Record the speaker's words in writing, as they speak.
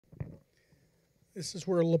This is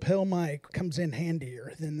where a lapel mic comes in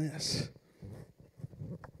handier than this.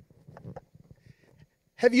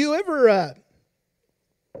 Have you ever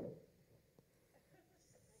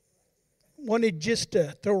wanted just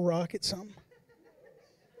to throw a rock at something?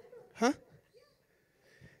 Huh?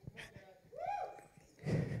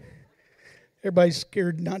 Everybody's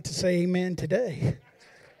scared not to say amen today.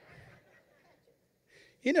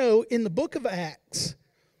 You know, in the book of Acts,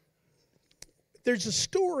 there's a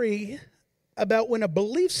story about when a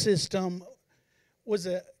belief system was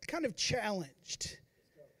kind of challenged.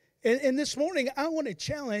 And this morning, I want to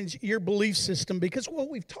challenge your belief system, because what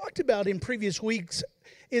we've talked about in previous weeks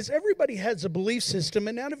is everybody has a belief system,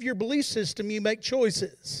 and out of your belief system, you make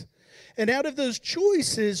choices. And out of those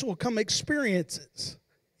choices will come experiences.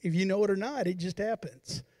 If you know it or not, it just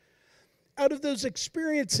happens. Out of those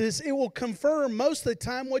experiences, it will confirm most of the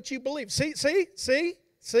time what you believe. See?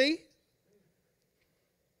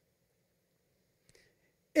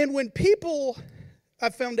 And when people, I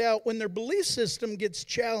found out, when their belief system gets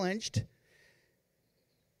challenged,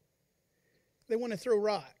 they want to throw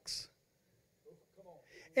rocks.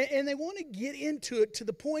 And they want to get into it to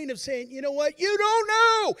the point of saying, you know what, you don't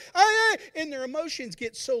know. And their emotions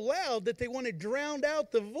get so loud that they want to drown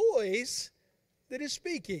out the voice that is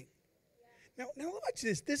speaking. Now watch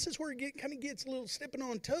this. This is where it kind of gets a little stepping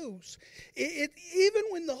on toes. Even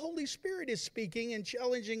when the Holy Spirit is speaking and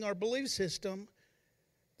challenging our belief system,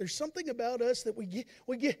 there's something about us that we get.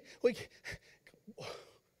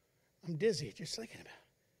 I'm dizzy just thinking about it.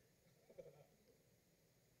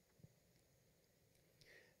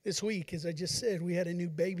 This week, as I just said, we had a new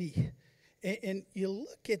baby. And you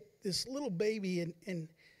look at this little baby and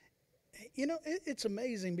you know, it's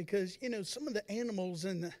amazing because, you know, some of the animals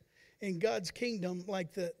in God's kingdom,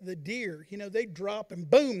 like the deer, you know, they drop and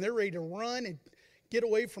boom, they're ready to run and get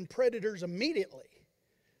away from predators immediately.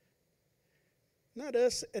 Not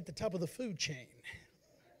us at the top of the food chain.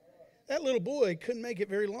 That little boy couldn't make it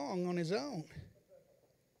very long on his own.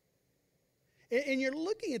 And you're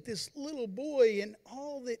looking at this little boy and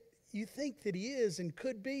all that you think that he is and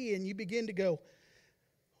could be, and you begin to go,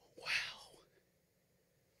 wow.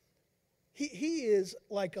 He is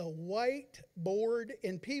like a whiteboard,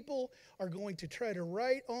 and people are going to try to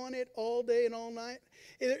write on it all day and all night.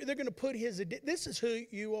 They're going to put this is who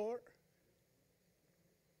you are.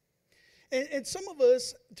 And some of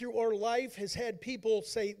us, through our life, has had people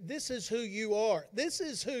say, this is who you are. This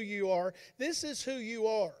is who you are. This is who you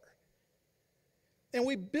are. And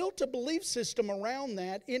we built a belief system around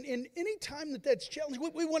that. In any time that's challenged,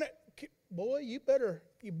 we want to, boy, you better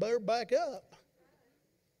back up.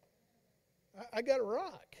 I got a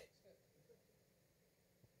rock.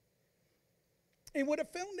 And what I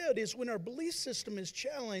found out is when our belief system is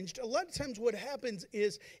challenged, a lot of times what happens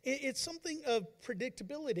is it's something of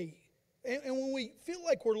predictability. And when we feel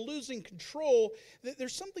like we're losing control,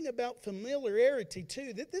 there's something about familiarity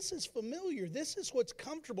too. That this is familiar. This is what's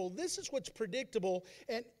comfortable. This is what's predictable.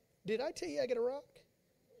 And did I tell you I got a rock?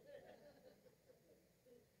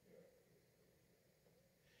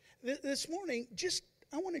 This morning,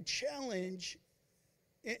 I want to challenge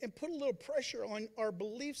and put a little pressure on our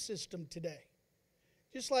belief system today.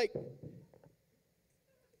 Just like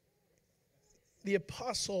the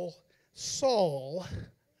Apostle Saul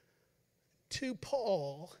to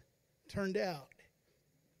Paul turned out.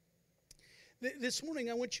 This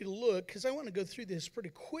morning I want you to look, because I want to go through this pretty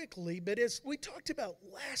quickly, but as we talked about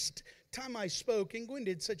last time I spoke, and Gwen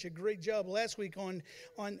did such a great job last week on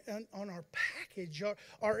our package,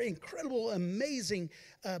 our incredible, amazing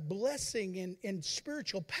blessing and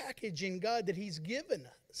spiritual package in God that He's given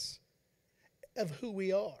us of who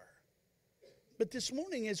we are. But this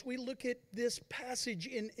morning, as we look at this passage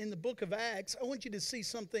in the book of Acts, I want you to see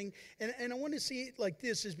something, and I want to see it like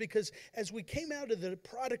this, is because as we came out of the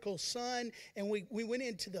prodigal son, and we went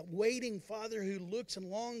into the waiting father who looks and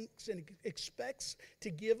longs and expects to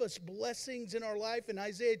give us blessings in our life in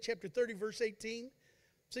Isaiah chapter 30, verse 18.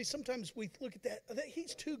 See, sometimes we look at that,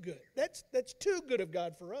 he's too good. That's too good of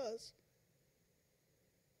God for us.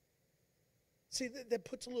 See, that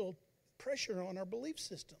puts a little pressure on our belief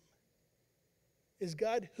system. Is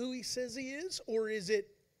God who He says He is, or is it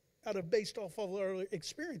based off of our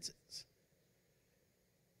experiences?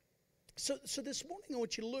 So this morning I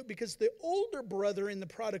want you to look, because the older brother in the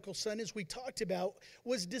prodigal son, as we talked about,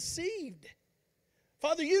 was deceived.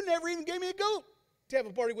 Father, you never even gave me a goat to have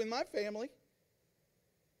a party with my family.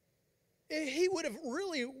 He would have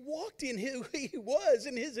really walked in who he was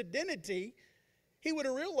and his identity. He would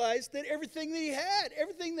have realized that everything that he had,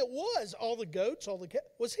 everything that was, all the goats, all the cats,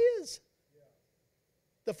 was his.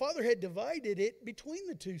 The father had divided it between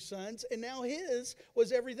the two sons, and now his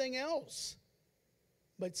was everything else.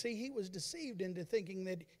 But see, he was deceived into thinking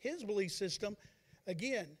that his belief system,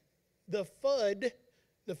 again, the FUD,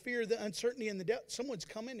 the fear, the uncertainty, and the doubt, someone's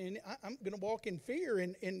coming and I'm going to walk in fear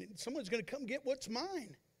and someone's going to come get what's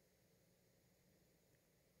mine.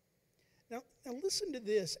 Now listen to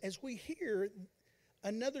this as we hear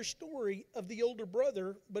another story of the older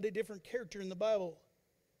brother, but a different character in the Bible.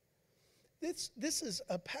 This is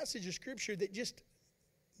a passage of Scripture that just,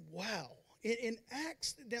 wow. In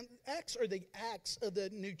Acts, Acts are the acts of the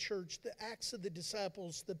new church, the acts of the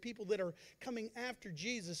disciples, the people that are coming after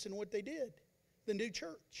Jesus and what they did, the new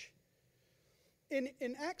church.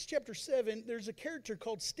 In Acts chapter 7, there's a character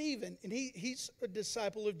called Stephen, and he's a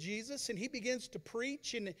disciple of Jesus, and he begins to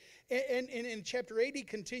preach, and in chapter 8 he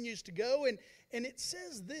continues to go, and it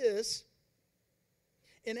says this,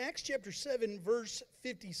 in Acts chapter 7, verse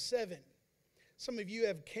 57. Some of you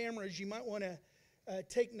have cameras, you might want to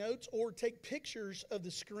take notes or take pictures of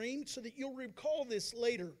the screen so that you'll recall this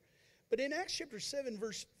later. But in Acts chapter 7,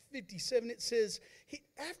 verse 57, it says,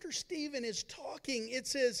 after Stephen is talking, he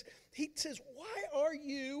says, why are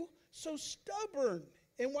you so stubborn?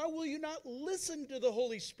 And why will you not listen to the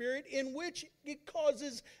Holy Spirit, in which it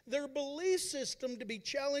causes their belief system to be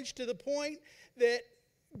challenged to the point that,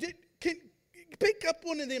 can pick up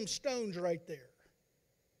one of them stones right there.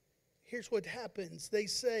 Here's what happens. They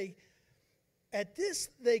say, at this,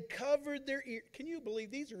 they covered their ears. Can you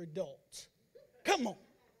believe these are adults? Come on.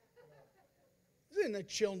 This isn't a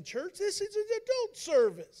children's church. This is an adult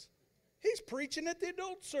service. He's preaching at the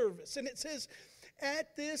adult service. And it says,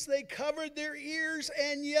 at this, they covered their ears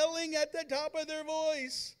and yelling at the top of their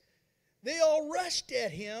voice. They all rushed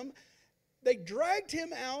at him. They dragged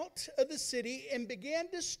him out of the city and began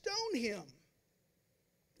to stone him.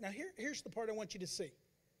 Now, here's the part I want you to see.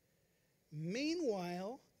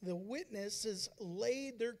 Meanwhile, the witnesses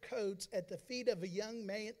laid their coats at the feet of a young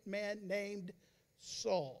man named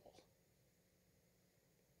Saul.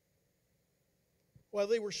 While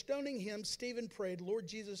they were stoning him, Stephen prayed, Lord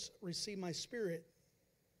Jesus, receive my spirit.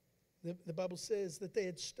 The Bible says that they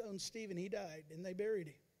had stoned Stephen. He died, and they buried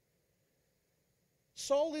him.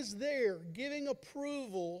 Saul is there giving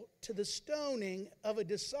approval to the stoning of a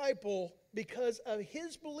disciple because of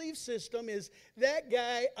his belief system is that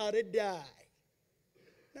guy ought to die.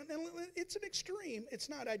 Now, it's an extreme. It's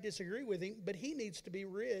not I disagree with him, but he needs to be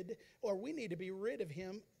rid, or we need to be rid of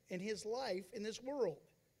him in his life in this world.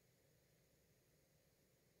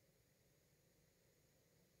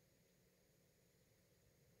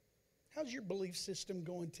 How's your belief system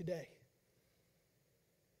going today?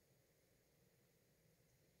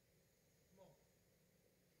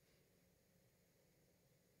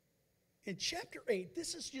 In chapter 8,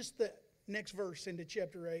 this is just the next verse into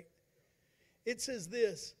chapter 8. It says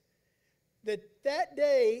this, that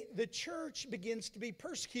day the church begins to be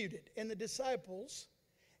persecuted and the disciples.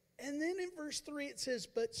 And then in verse 3 it says,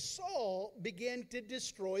 but Saul began to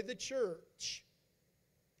destroy the church.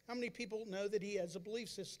 How many people know that he has a belief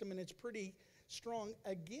system and it's pretty strong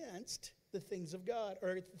against the things of God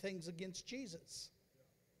or the things against Jesus?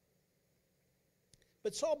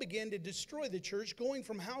 But Saul began to destroy the church, going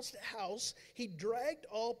from house to house. He dragged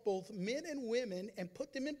off both men and women and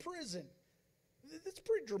put them in prison. That's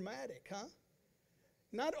pretty dramatic, huh?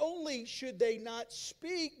 Not only should they not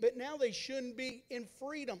speak, but now they shouldn't be in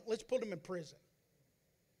freedom. Let's put them in prison.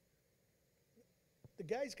 The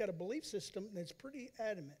guy's got a belief system that's pretty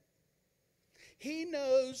adamant. He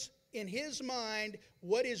knows in his mind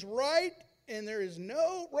what is right, and there is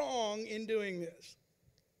no wrong in doing this.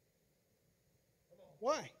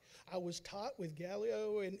 Why? I was taught with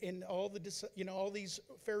Galileo and all the all these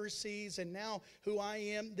Pharisees, and now who I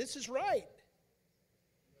am. This is right.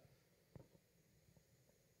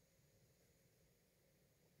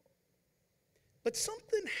 But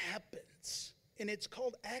something happens, and it's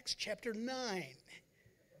called Acts chapter 9.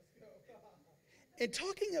 And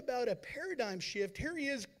talking about a paradigm shift, here he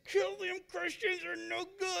is, kill them Christians, they're no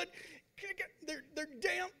good. They're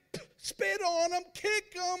damp, spit on them,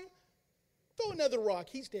 kick them. Throw another rock,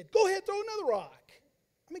 he's dead. Go ahead, throw another rock.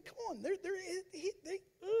 I mean, come on, they hate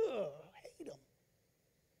them.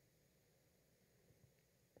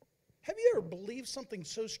 Have you ever believed something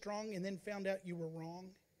so strong and then found out you were wrong?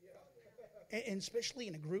 And especially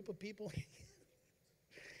in a group of people.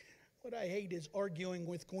 What I hate is arguing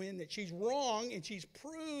with Gwen that she's wrong and she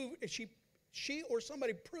or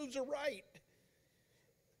somebody proves her right.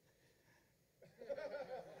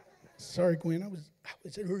 Sorry, Gwen. I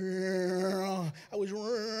was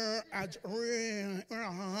wrong.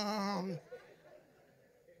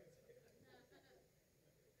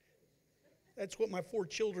 That's what my 4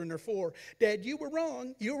 children are for. Dad, you were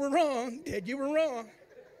wrong. You were wrong. Dad, you were wrong.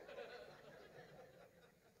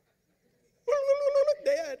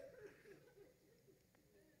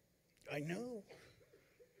 know.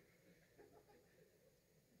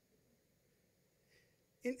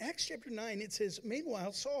 In Acts chapter 9, it says,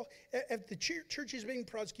 meanwhile, Saul, at the church is being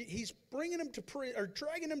prosecuted, he's bringing them to prison, or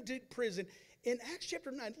dragging them to prison. In Acts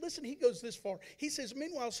chapter 9, listen, he goes this far. He says,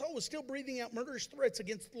 meanwhile, Saul was still breathing out murderous threats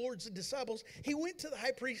against the Lord's disciples. He went to the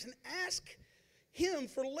high priest and asked him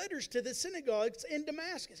for letters to the synagogues in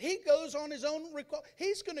Damascus. He goes on his own request.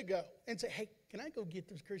 He's going to go and say, hey, can I go get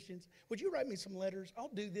those Christians? Would you write me some letters?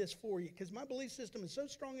 I'll do this for you, because my belief system is so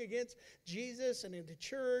strong against Jesus and the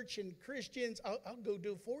church and Christians. I'll go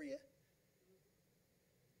do it for you.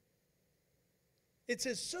 It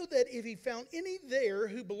says, so that if he found any there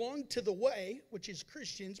who belonged to the way, which is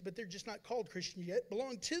Christians, but they're just not called Christians yet,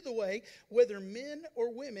 belonged to the way, whether men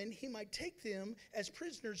or women, he might take them as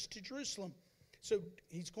prisoners to Jerusalem. So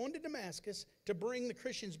he's going to Damascus to bring the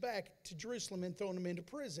Christians back to Jerusalem and throw them into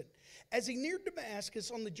prison. As he neared Damascus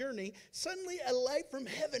on the journey, suddenly a light from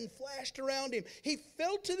heaven flashed around him. He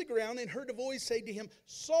fell to the ground and heard a voice say to him,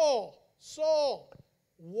 Saul, Saul,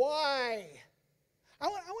 why? I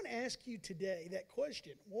want to ask you today that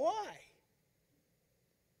question. Why?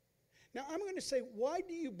 Now I'm going to say, why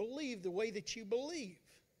do you believe the way that you believe?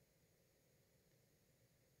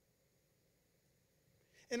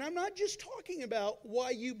 And I'm not just talking about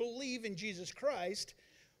why you believe in Jesus Christ,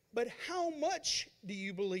 but how much do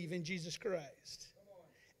you believe in Jesus Christ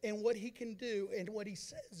and what he can do and what he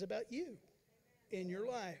says about you in your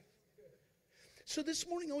life. So this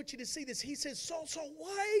morning I want you to see this. He says, Saul, Saul,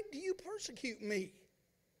 why do you persecute me?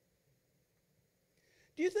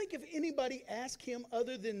 Do you think if anybody asked him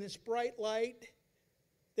other than this bright light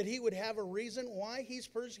that he would have a reason why he's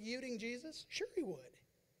persecuting Jesus? Sure he would.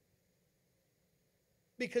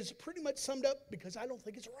 Because pretty much summed up, because I don't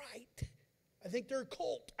think it's right. I think they're a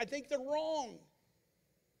cult. I think they're wrong.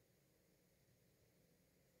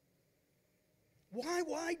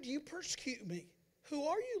 Why do you persecute me? Who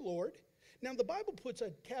are you, Lord? Now the Bible puts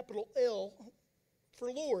a capital L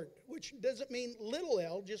for Lord, which doesn't mean little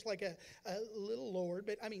L, just like a little Lord,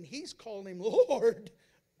 but I mean he's calling him Lord.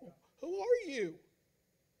 Who are you?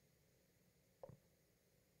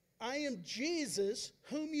 I am Jesus,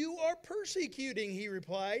 whom you are persecuting, he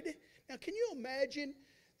replied. Now, can you imagine?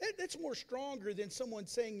 That's more stronger than someone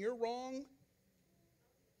saying you're wrong.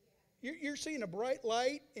 You're seeing a bright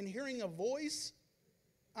light and hearing a voice.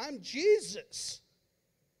 I'm Jesus.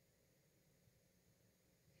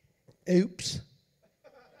 Oops.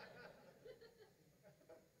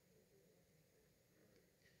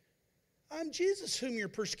 I'm Jesus whom you're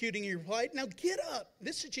persecuting, he replied. Now get up.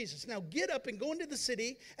 This is Jesus. Now get up and go into the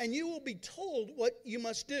city, and you will be told what you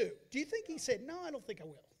must do. Do you think he said, no, I don't think I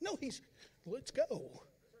will? No, let's go.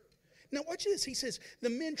 Now watch this. He says, the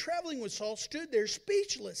men traveling with Saul stood there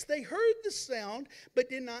speechless. They heard the sound, but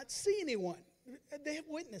did not see anyone. They have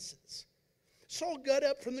witnesses. Saul got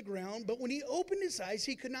up from the ground, but when he opened his eyes,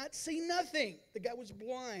 he could not see nothing. The guy was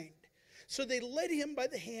blind. So they led him by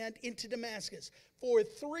the hand into Damascus. For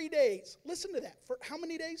 3 days, listen to that, for how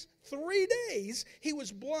many days? 3 days he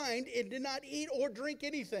was blind and did not eat or drink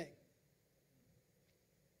anything.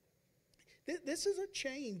 This is a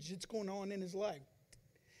change that's going on in his life.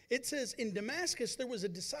 It says, in Damascus there was a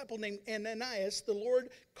disciple named Ananias. The Lord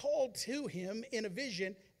called to him in a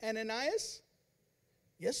vision, Ananias?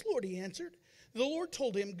 Yes, Lord, he answered. The Lord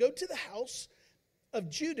told him, go to the house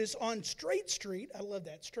of Judas on Straight Street. I love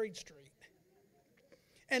that, Straight Street.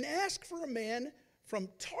 And ask for a man from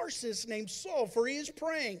Tarsus named Saul, for he is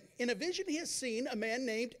praying. In a vision he has seen a man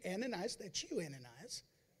named Ananias, that's you, Ananias,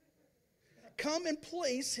 come and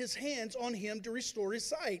place his hands on him to restore his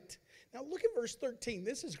sight. Now look at verse 13.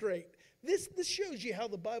 This is great. This shows you how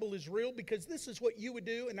the Bible is real, because this is what you would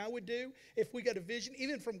do and I would do if we got a vision,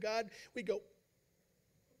 even from God. We'd go,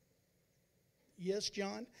 yes,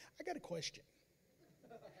 John, I got a question.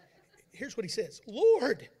 Here's what he says.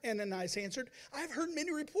 Lord, Ananias answered, I've heard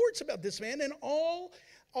many reports about this man and all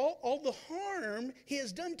the harm he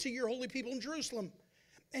has done to your holy people in Jerusalem.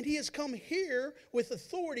 And he has come here with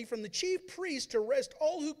authority from the chief priest to arrest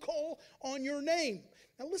all who call on your name.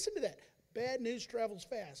 Now listen to that. Bad news travels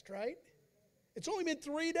fast, right? It's only been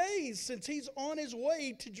 3 days since he's on his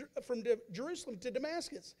way from Jerusalem to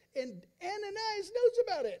Damascus. And Ananias knows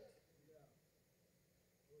about it.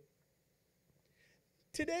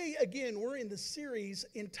 Today, again, we're in the series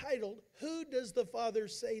entitled, Who Does the Father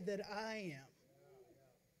Say That I Am?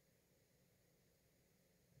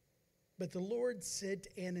 But the Lord said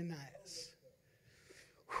to Ananias,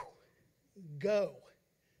 go.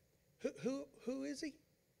 Who is he?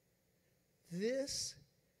 This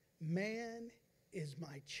man is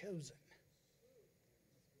my chosen.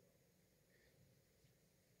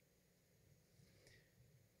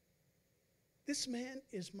 This man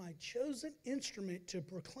is my chosen instrument to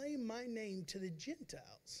proclaim my name to the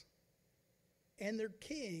Gentiles and their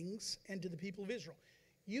kings and to the people of Israel.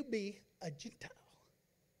 You be a Gentile.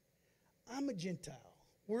 I'm a Gentile.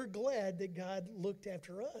 We're glad that God looked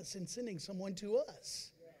after us in sending someone to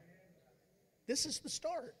us. This is the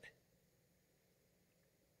start.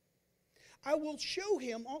 I will show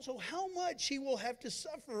him also how much he will have to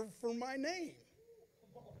suffer for my name.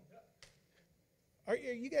 Are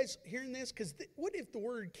you guys hearing this? Because what if the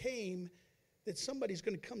word came that somebody's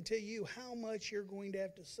going to come tell you how much you're going to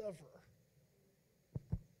have to suffer?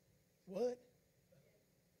 What?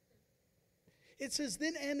 It says,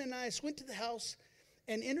 then Ananias went to the house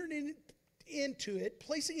and entered into it.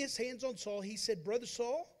 Placing his hands on Saul, he said, Brother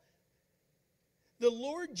Saul, the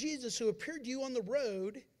Lord Jesus, who appeared to you on the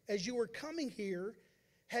road as you were coming here,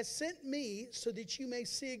 has sent me so that you may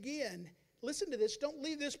see again. Listen to this. Don't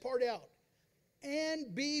leave this part out.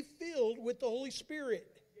 And be filled with the Holy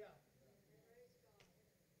Spirit.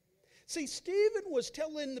 See, Stephen was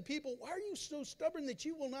telling the people, why are you so stubborn that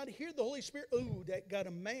you will not hear the Holy Spirit? Oh, that got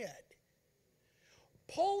him mad.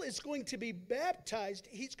 Paul is going to be baptized.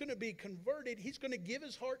 He's going to be converted. He's going to give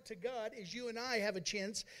his heart to God as you and I have a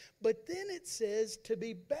chance. But then it says to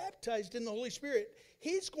be baptized in the Holy Spirit.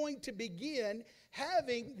 He's going to begin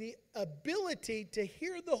having the ability to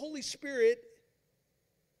hear the Holy Spirit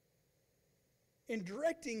in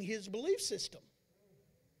directing his belief system.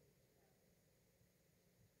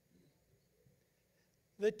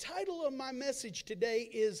 The title of my message today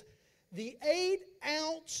is The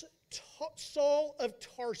 8-Ounce Saul of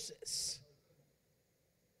Tarsus.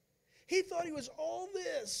 He thought he was all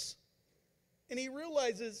this, and he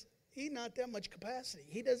realizes he's not that much capacity.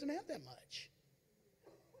 He doesn't have that much.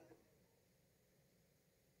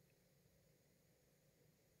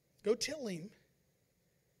 Go tell him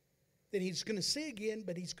that he's going to see again,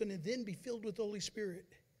 but he's going to then be filled with the Holy Spirit.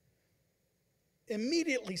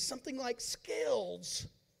 Immediately, something like scales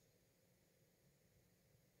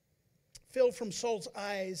fell from Saul's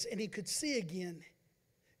eyes, and he could see again.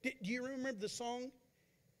 Do you remember the song?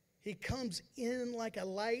 He comes in like a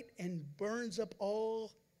light and burns up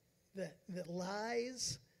all the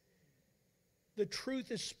lies. The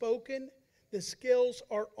truth is spoken. The scales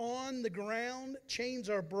are on the ground. Chains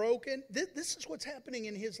are broken. This is what's happening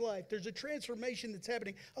in his life. There's a transformation that's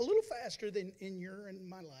happening a little faster than in your and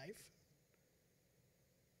my life.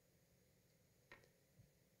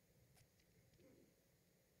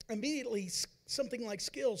 Immediately, something like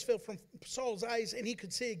scales fell from Saul's eyes, and he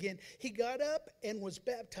could see again. He got up and was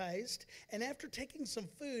baptized, and after taking some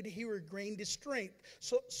food, he regained his strength.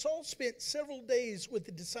 So Saul spent several days with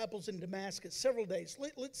the disciples in Damascus, several days.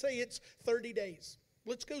 Let's say it's 30 days.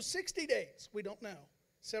 Let's go 60 days. We don't know.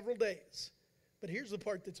 Several days. But here's the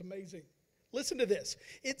part that's amazing. Listen to this.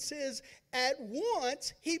 It says, at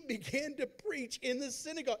once he began to preach in the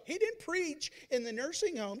synagogue. He didn't preach in the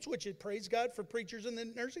nursing homes, which is praise God for preachers in the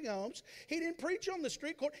nursing homes. He didn't preach on the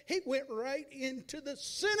street corner. He went right into the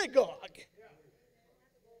synagogue.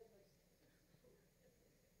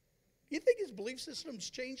 You think his belief system's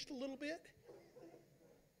changed a little bit?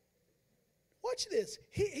 Watch this.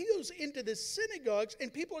 He goes into the synagogues,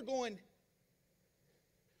 and people are going,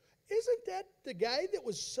 isn't that the guy that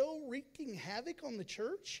was so wreaking havoc on the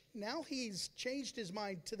church? Now he's changed his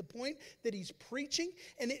mind to the point that he's preaching.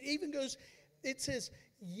 And it even goes, it says,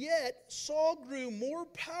 yet Saul grew more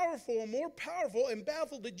powerful and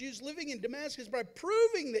baffled the Jews living in Damascus by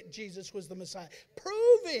proving that Jesus was the Messiah.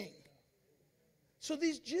 Proving. So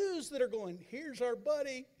these Jews that are going, here's our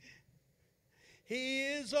buddy. He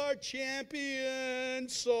is our champion,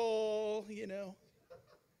 Saul, you know.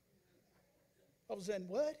 All of a sudden,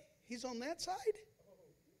 what? He's on that side?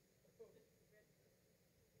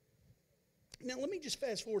 Now, let me just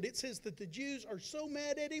fast forward. It says that the Jews are so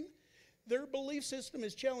mad at him, their belief system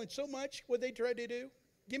is challenged so much, what they try to do?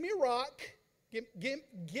 Give me a rock. Give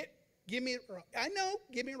me a rock. I know,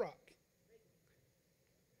 give me a rock.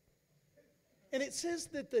 And it says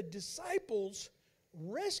that the disciples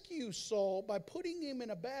rescue Saul by putting him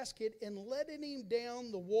in a basket and letting him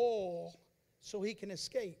down the wall so he can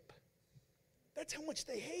escape. That's how much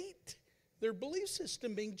they hate their belief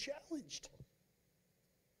system being challenged.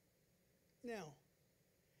 Now,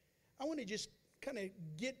 I want to just kind of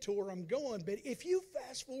get to where I'm going, but if you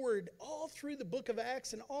fast forward all through the book of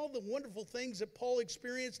Acts and all the wonderful things that Paul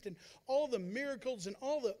experienced and all the miracles and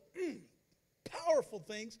all the powerful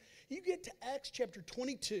things, you get to Acts chapter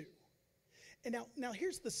 22. And now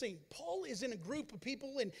here's the scene. Paul is in a group of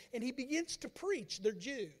people and he begins to preach. They're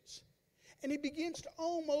Jews. And he begins to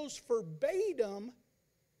almost verbatim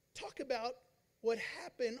talk about what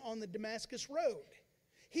happened on the Damascus Road.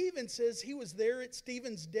 He even says he was there at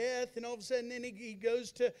Stephen's death, and all of a sudden then he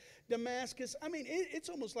goes to Damascus. I mean, it's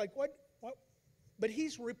almost like, what? But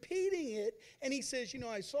he's repeating it, and he says,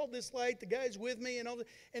 I saw this light, the guy's with me, and all that.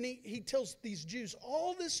 And he tells these Jews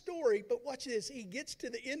all this story, but watch this. He gets to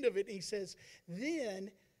the end of it, and he says, then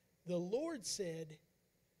the Lord said,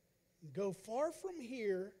 go far from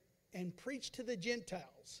here and preach to the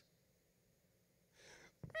Gentiles.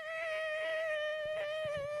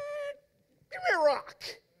 Give me a rock.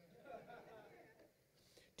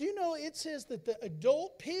 Do you know it says that the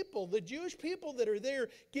adult people, the Jewish people that are there,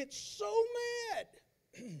 get so mad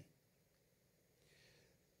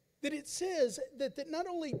that it says that not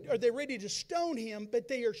only are they ready to stone him, but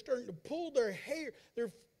they are starting to pull their hair.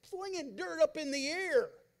 They're flinging dirt up in the air.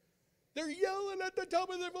 They're yelling at the top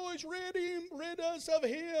of their voice, rid us of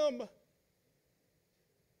him.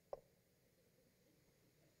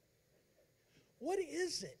 What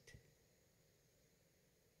is it?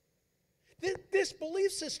 This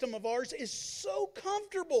belief system of ours is so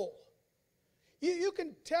comfortable. You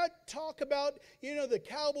can talk about, the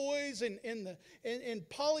Cowboys and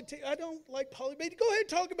politics. I don't like politics. Go ahead and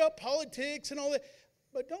talk about politics and all that.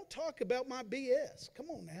 But don't talk about my BS. Come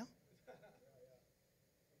on now.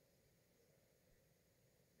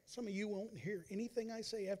 Some of you won't hear anything I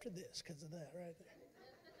say after this because of that right there.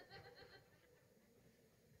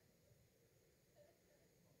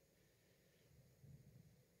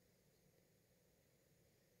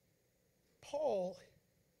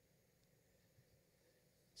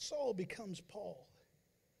 Saul becomes Paul.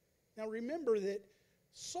 Now remember that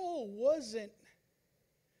Saul wasn't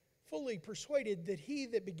fully persuaded that he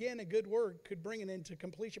that began a good work could bring it into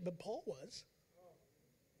completion, but Paul was.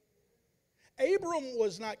 Abram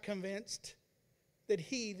was not convinced that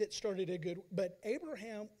he that started a good, but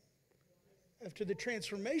Abraham, after the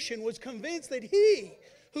transformation, was convinced that he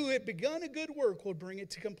who had begun a good work will bring it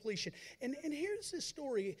to completion. And here's the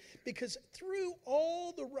story, because through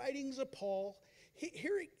all the writings of Paul,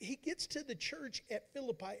 he gets to the church at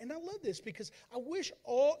Philippi. And I love this because I wish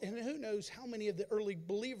and who knows how many of the early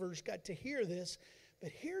believers got to hear this,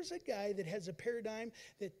 but here's a guy that has a paradigm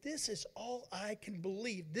that this is all I can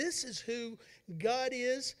believe. This is who God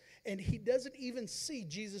is, and he doesn't even see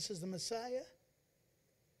Jesus as the Messiah.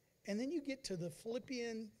 And then you get to the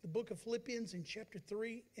book of Philippians in chapter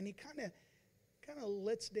 3, and he kind of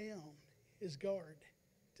lets down his guard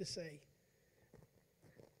to say,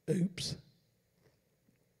 oops.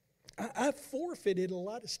 I forfeited a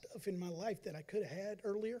lot of stuff in my life that I could have had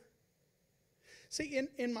earlier. See,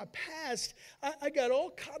 in my past, I got all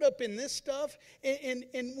caught up in this stuff, and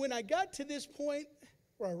when I got to this point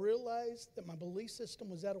where I realized that my belief system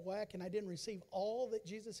was out of whack and I didn't receive all that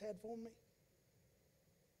Jesus had for me,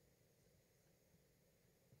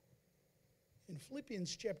 in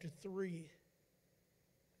Philippians chapter 3,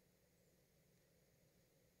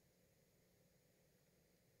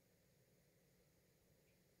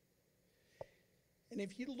 and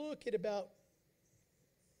if you look at about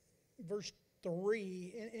verse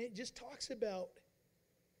 3, and it just talks about,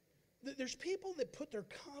 there's people that put their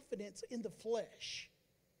confidence in the flesh.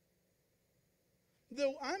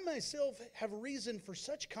 Though I myself have reason for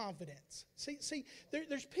such confidence. See,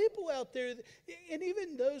 there's people out there, and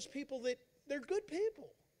even those people that, they're good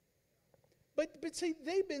people. But see,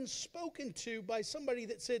 they've been spoken to by somebody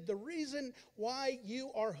that said, the reason why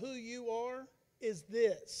you are who you are is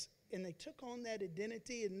this. And they took on that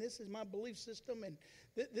identity, and this is my belief system, and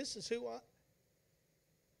this is who I...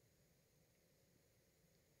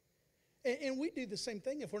 And we do the same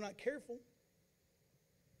thing if we're not careful.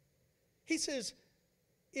 He says,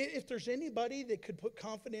 if there's anybody that could put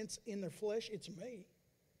confidence in their flesh, it's me.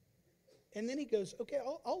 And then he goes, okay,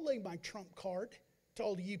 I'll lay my trump card to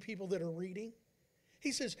all of you people that are reading.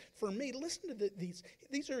 He says, for me, listen to these.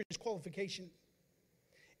 These are his qualifications.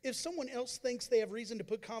 If someone else thinks they have reason to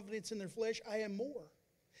put confidence in their flesh, I am more.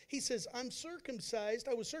 He says, I'm circumcised.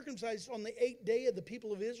 I was circumcised on the 8th day of the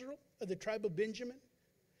people of Israel, of the tribe of Benjamin.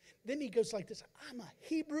 Then he goes like this, I'm a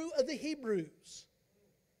Hebrew of the Hebrews.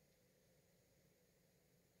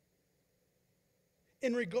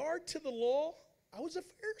 In regard to the law, I was a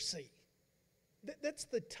Pharisee. That's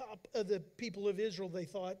the top of the people of Israel, they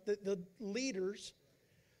thought, the leaders.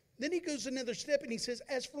 Then he goes another step and he says,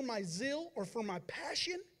 as for my zeal or for my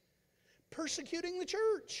passion, persecuting the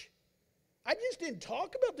church. I just didn't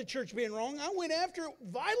talk about the church being wrong. I went after it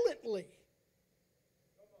violently.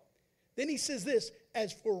 Then he says this,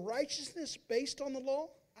 as for righteousness based on the law,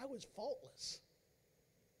 I was faultless.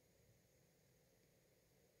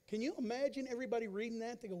 Can you imagine everybody reading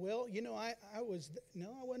that? They go, well, I wasn't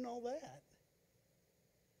all that.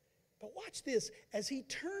 But watch this. As he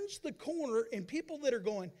turns the corner and people that are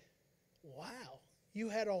going, wow, you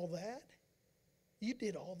had all that? You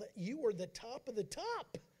did all that? You were the top of the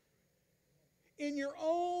top. In your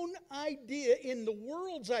own idea, in the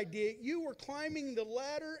world's idea, you were climbing the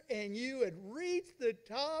ladder and you had reached the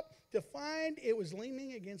top to find it was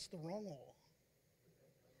leaning against the wrong wall.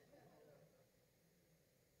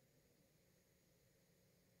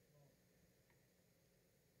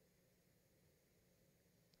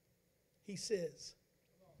 He says,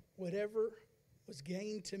 whatever was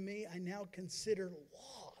gained to me, I now consider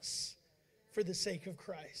loss for the sake of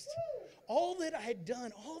Christ. All that I had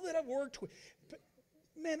done, all that I've worked with.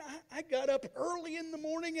 Man, I got up early in the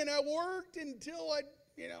morning and I worked until I,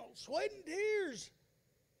 sweat and tears.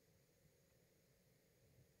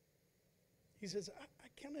 He says, I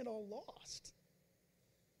count it all lost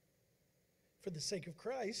for the sake of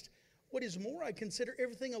Christ. What is more, I consider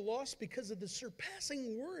everything a loss because of the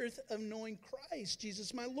surpassing worth of knowing Christ,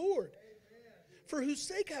 Jesus my Lord. Amen. For whose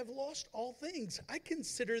sake I've lost all things. I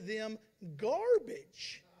consider them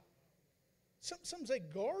garbage. Some say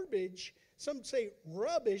garbage. Some say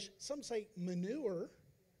rubbish. Some say manure.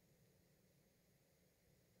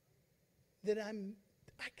 That I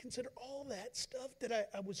consider all that stuff that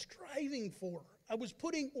I was striving for. I was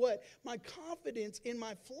putting what? My confidence in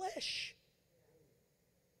my flesh.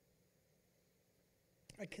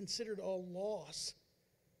 I considered all loss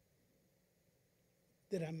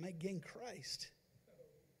that I might gain Christ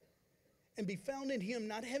and be found in him,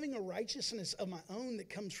 not having a righteousness of my own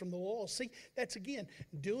that comes from the law. See, that's again,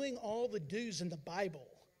 doing all the do's in the Bible.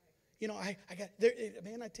 I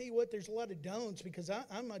tell you what, there's a lot of don'ts because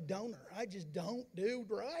I'm a donor. I just don't do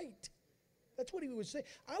right. That's what he was saying.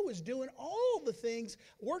 I was doing all the things,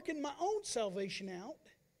 working my own salvation out.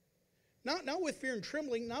 Not with fear and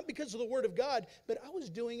trembling, not because of the word of God, but I was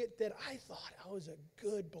doing it that I thought I was a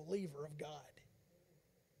good believer of God.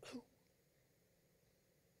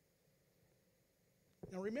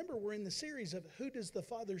 Now remember, we're in the series of who does the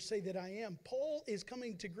Father say that I am? Paul is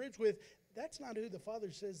coming to grips with, that's not who the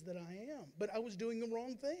Father says that I am. But I was doing the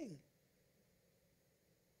wrong thing.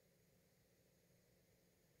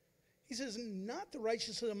 He says, not the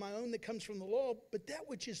righteousness of my own that comes from the law, but that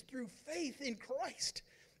which is through faith in Christ.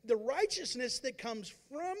 The righteousness that comes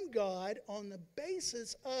from God on the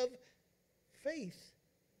basis of faith.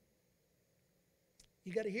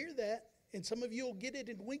 You got to hear that. And some of you will get it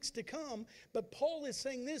in weeks to come. But Paul is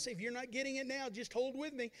saying this. If you're not getting it now, just hold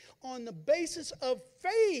with me. On the basis of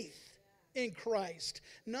faith in Christ.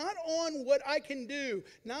 Not on what I can do.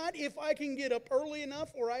 Not if I can get up early enough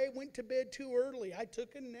or I went to bed too early. I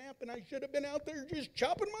took a nap and I should have been out there just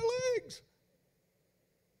chopping my legs.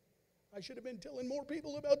 I should have been telling more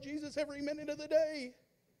people about Jesus every minute of the day.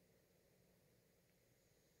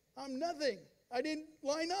 I'm nothing. I didn't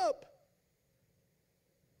line up.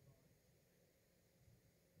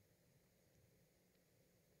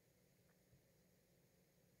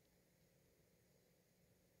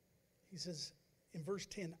 He says in verse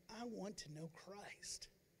 10, I want to know Christ.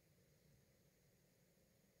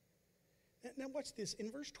 Now watch this.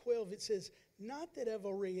 In verse 12 it says, not that I've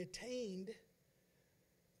already obtained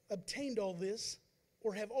all this,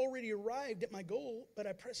 or have already arrived at my goal, but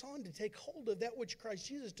I press on to take hold of that which Christ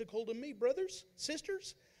Jesus took hold of me. Brothers,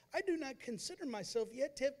 sisters, I do not consider myself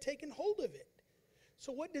yet to have taken hold of it.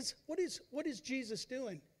 So what is Jesus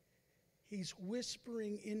doing? He's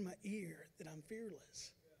whispering in my ear that I'm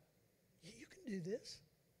fearless. You can do this.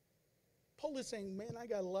 Paul is saying, man, I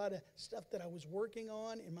got a lot of stuff that I was working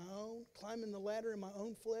on in my own, climbing the ladder in my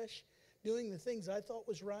own flesh, doing the things I thought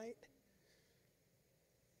was right.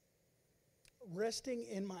 Resting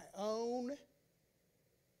in my own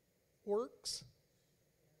works.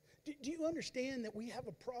 Do you understand that we have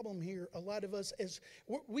a problem here, a lot of us, as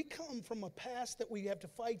we come from a past that we have to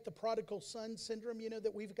fight the prodigal son syndrome,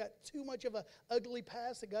 that we've got too much of an ugly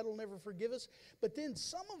past that God will never forgive us. But then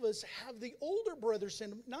some of us have the older brother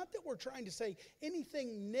syndrome. Not that we're trying to say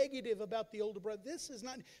anything negative about the older brother. This is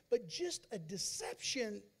not, but just a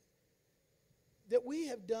deception that we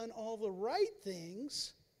have done all the right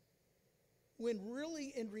things when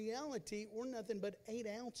really, in reality, we're nothing but 8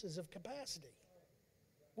 ounces of capacity.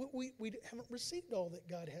 We haven't received all that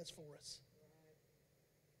God has for us.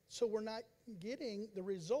 So we're not getting the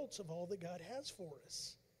results of all that God has for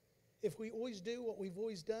us. If we always do what we've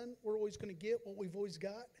always done, we're always going to get what we've always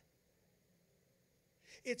got.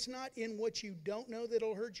 It's not in what you don't know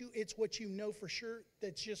that'll hurt you. It's what you know for sure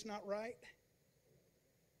that's just not right.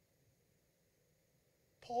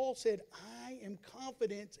 Paul said, I am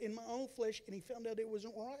confident in my own flesh, and he found out it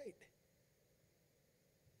wasn't right.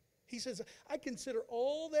 He says, I consider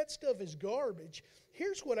all that stuff as garbage.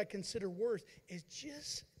 Here's what I consider worth, is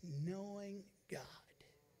just knowing God.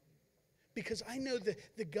 Because I know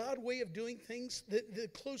the God way of doing things, the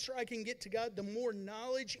closer I can get to God, the more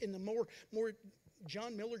knowledge and the more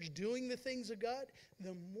John Miller's doing the things of God,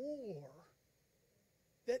 the more.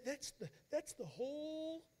 That's the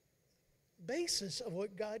whole basis of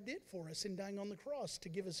what God did for us in dying on the cross, to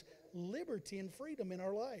give us liberty and freedom in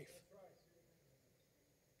our life.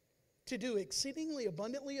 To do exceedingly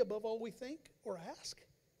abundantly above all we think or ask.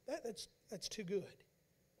 That's too good.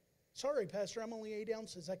 Sorry, Pastor, I'm only 8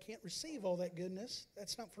 ounces. I can't receive all that goodness.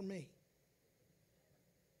 That's not for me.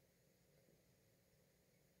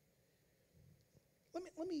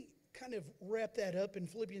 Let me kind of wrap that up in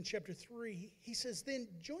Philippians chapter 3. He says, then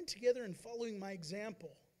join together in following my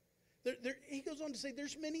example. He goes on to say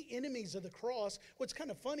there's many enemies of the cross. What's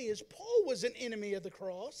kind of funny is Paul was an enemy of the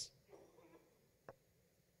cross.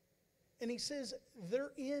 And he says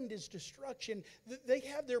their end is destruction. They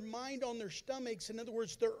have their mind on their stomachs. In other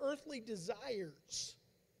words, their earthly desires.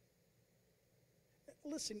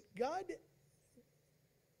 Listen, God,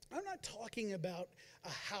 I'm not talking about a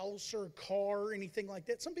house or a car or anything like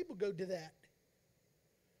that. Some people go to that.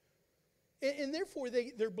 And therefore,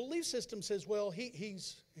 their belief system says, well,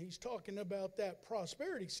 he's talking about that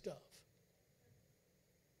prosperity stuff.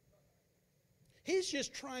 He's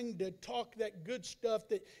just trying to talk that good stuff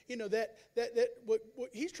that, what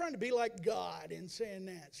he's trying to be like God and saying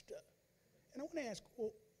that stuff. And I want to ask,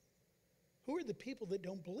 well, who are the people that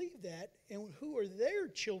don't believe that, and who are their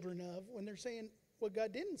children of when they're saying what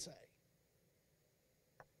God didn't say?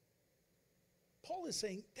 Paul is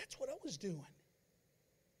saying, that's what I was doing.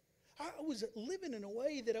 I was living in a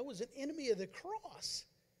way that I was an enemy of the cross.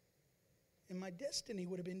 And my destiny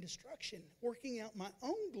would have been destruction, working out my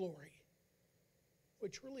own glory,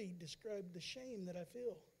 which really described the shame that I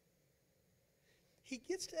feel. He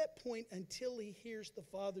gets to that point until he hears the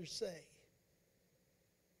Father say,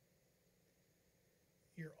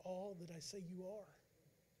 you're all that I say you are.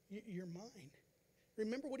 You're mine.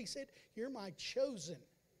 Remember what he said? You're my chosen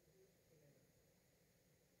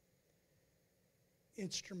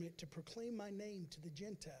instrument to proclaim my name to the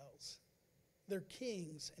Gentiles, their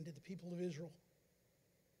kings, and to the people of Israel.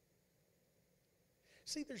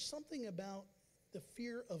 See, there's something about the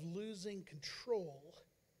fear of losing control,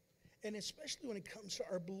 and especially when it comes to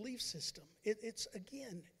our belief system.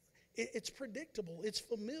 It's predictable. It's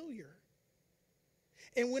familiar.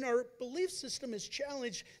 And when our belief system is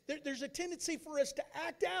challenged, there's a tendency for us to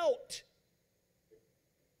act out.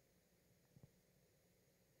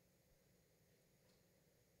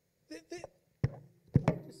 Let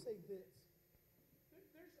me just say this.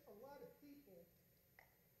 There's a lot of people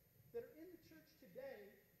that are in the church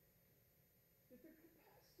today that their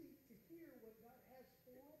capacity to hear what God has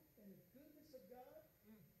for them and the goodness of God,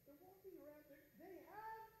 they're walking around there. They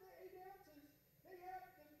have the 8 ounces. They have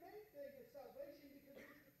the main thing of salvation because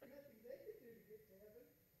there's nothing they can do to get to heaven.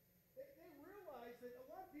 They realize that a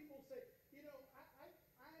lot of people say,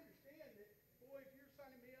 I understand that, boy, if you're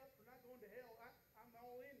signing me up for not going to hell, I'm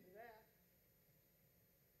all into that.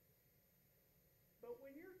 But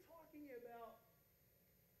when you're talking about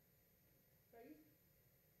faith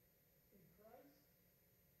in Christ,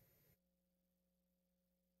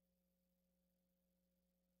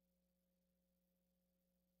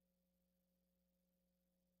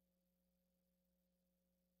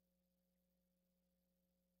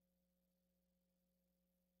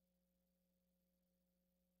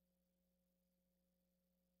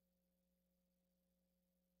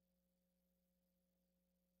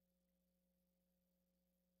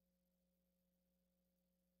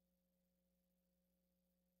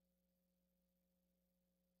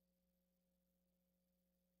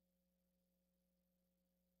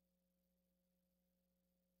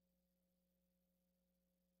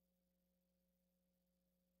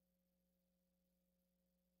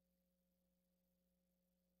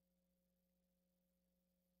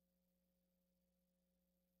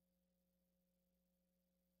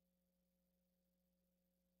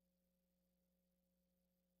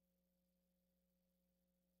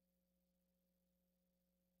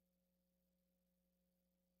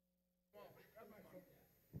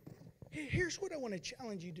 here's what I want to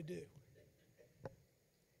challenge you to do.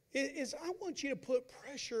 Is I want you to put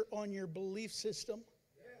pressure on your belief system.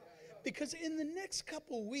 Because in the next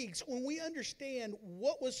couple weeks, when we understand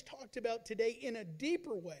what was talked about today in a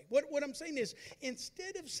deeper way, what I'm saying is,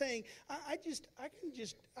 instead of saying, I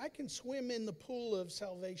can swim in the pool of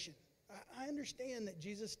salvation. I understand that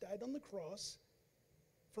Jesus died on the cross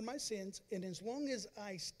for my sins, and as long as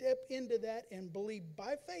I step into that and believe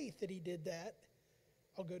by faith that he did that,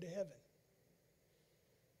 I'll go to heaven.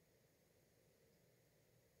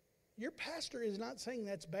 Your pastor is not saying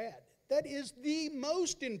that's bad. That is the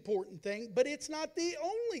most important thing, but it's not the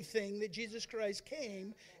only thing that Jesus Christ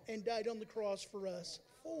came and died on the cross for us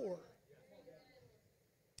for.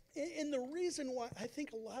 And the reason why I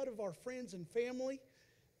think a lot of our friends and family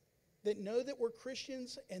that know that we're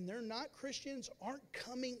Christians and they're not Christians aren't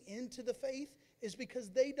coming into the faith is because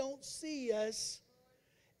they don't see us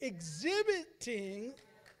exhibiting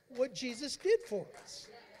what Jesus did for us.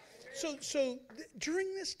 So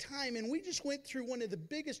during this time, and we just went through one of the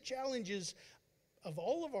biggest challenges of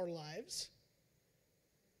all of our lives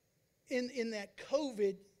in that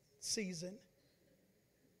COVID season.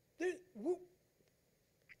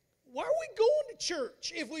 Why are we going to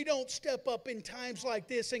church if we don't step up in times like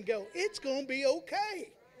this and go, it's going to be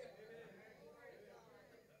okay?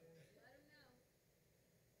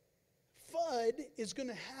 FUD is going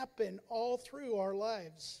to happen all through our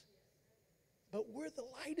lives. But we're the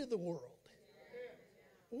light of the world.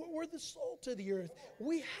 We're the salt of the earth.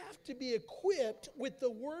 We have to be equipped with the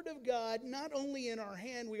Word of God, not only in our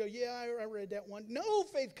hand. We go, yeah, I read that one. No,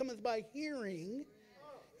 faith cometh by hearing,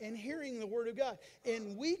 and hearing the Word of God.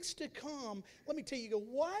 In weeks to come, let me tell you,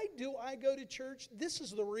 why do I go to church? This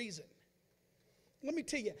is the reason. Let me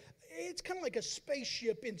tell you, it's kind of like a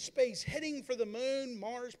spaceship in space heading for the moon,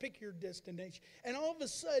 Mars, pick your destination. And all of a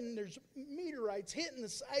sudden, there's meteorites hitting the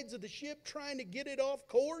sides of the ship trying to get it off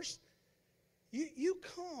course. You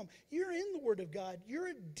come. You're in the Word of God. You're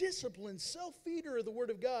a disciplined self-feeder of the Word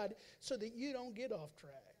of God so that you don't get off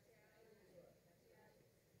track.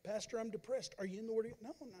 Pastor, I'm depressed. Are you in the Word of God?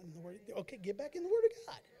 No, I'm not in the Word of God. Okay, get back in the Word of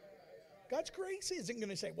God. God's grace isn't going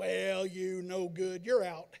to say, well, you no good, you're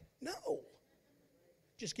out. No.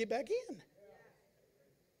 Just get back in.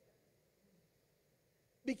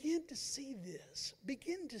 Begin to see this.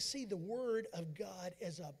 Begin to see the Word of God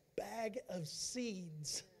as a bag of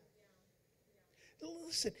seeds.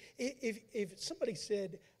 Listen, if somebody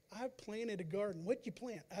said, I planted a garden, what'd you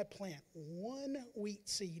plant? I plant one wheat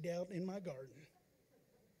seed out in my garden.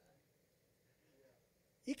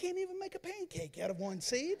 You can't even make a pancake out of one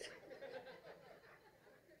seed.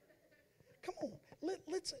 Come on.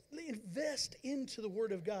 Let's invest into the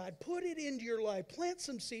Word of God. Put it into your life. Plant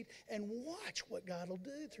some seed and watch what God will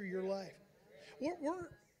do through your life.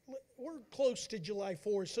 We're close to July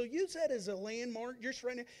 4th, so use that as a landmark just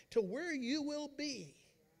right now to where you will be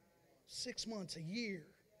 6 months, a year.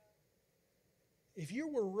 If you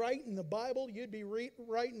were writing the Bible, you'd be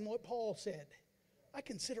writing what Paul said. I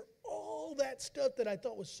consider all that stuff that I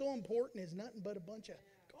thought was so important is nothing but a bunch of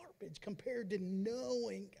garbage compared to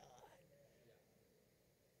knowing God.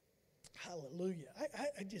 Hallelujah.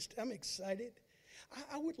 I'm excited.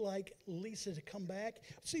 I would like Lisa to come back.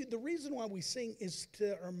 See, the reason why we sing is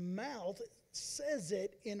to our mouth says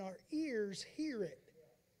it and our ears hear it.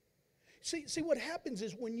 See, what happens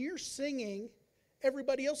is when you're singing,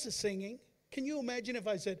 everybody else is singing. Can you imagine if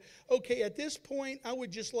I said, okay, at this point, I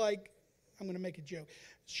would just like, I'm going to make a joke.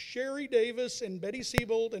 Sherry Davis and Betty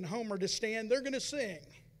Siebold and Homer to stand, they're going to sing.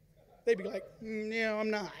 They'd be like, no,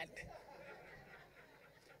 I'm not.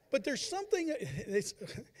 But there's something,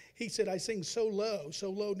 he said, I sing so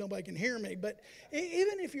low nobody can hear me. But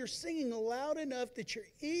even if you're singing loud enough that your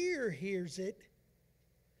ear hears it,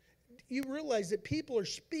 you realize that people are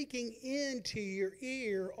speaking into your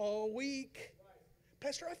ear all week.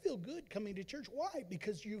 Pastor, I feel good coming to church. Why?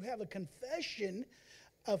 Because you have a confession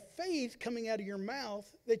of faith coming out of your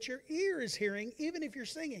mouth that your ear is hearing, even if you're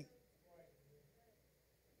singing.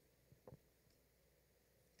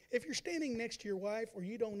 If you're standing next to your wife or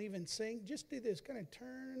you don't even sing, just do this. Kind of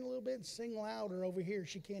turn a little bit and sing louder over here.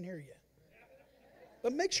 She can't hear you.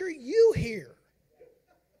 But make sure you hear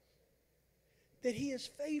that He is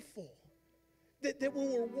faithful. That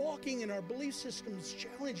when we're walking in our belief systems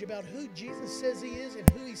challenge about who Jesus says He is and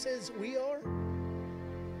who He says we are,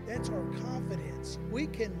 that's our confidence. We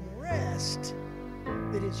can rest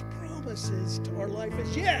that His promises to our life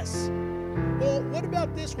is yes. Well, what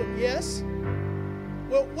about this one? Yes.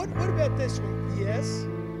 Well, what about this one? Yes.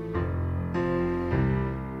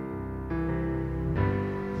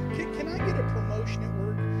 Can I get a promotion at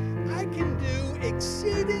work? I can do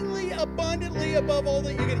exceedingly abundantly above all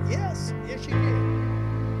that you can. Yes. Yes, you can.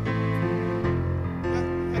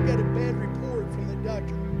 I got a bad report from the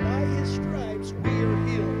doctor. By His stripes we are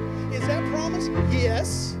healed. Is that promise?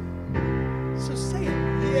 Yes.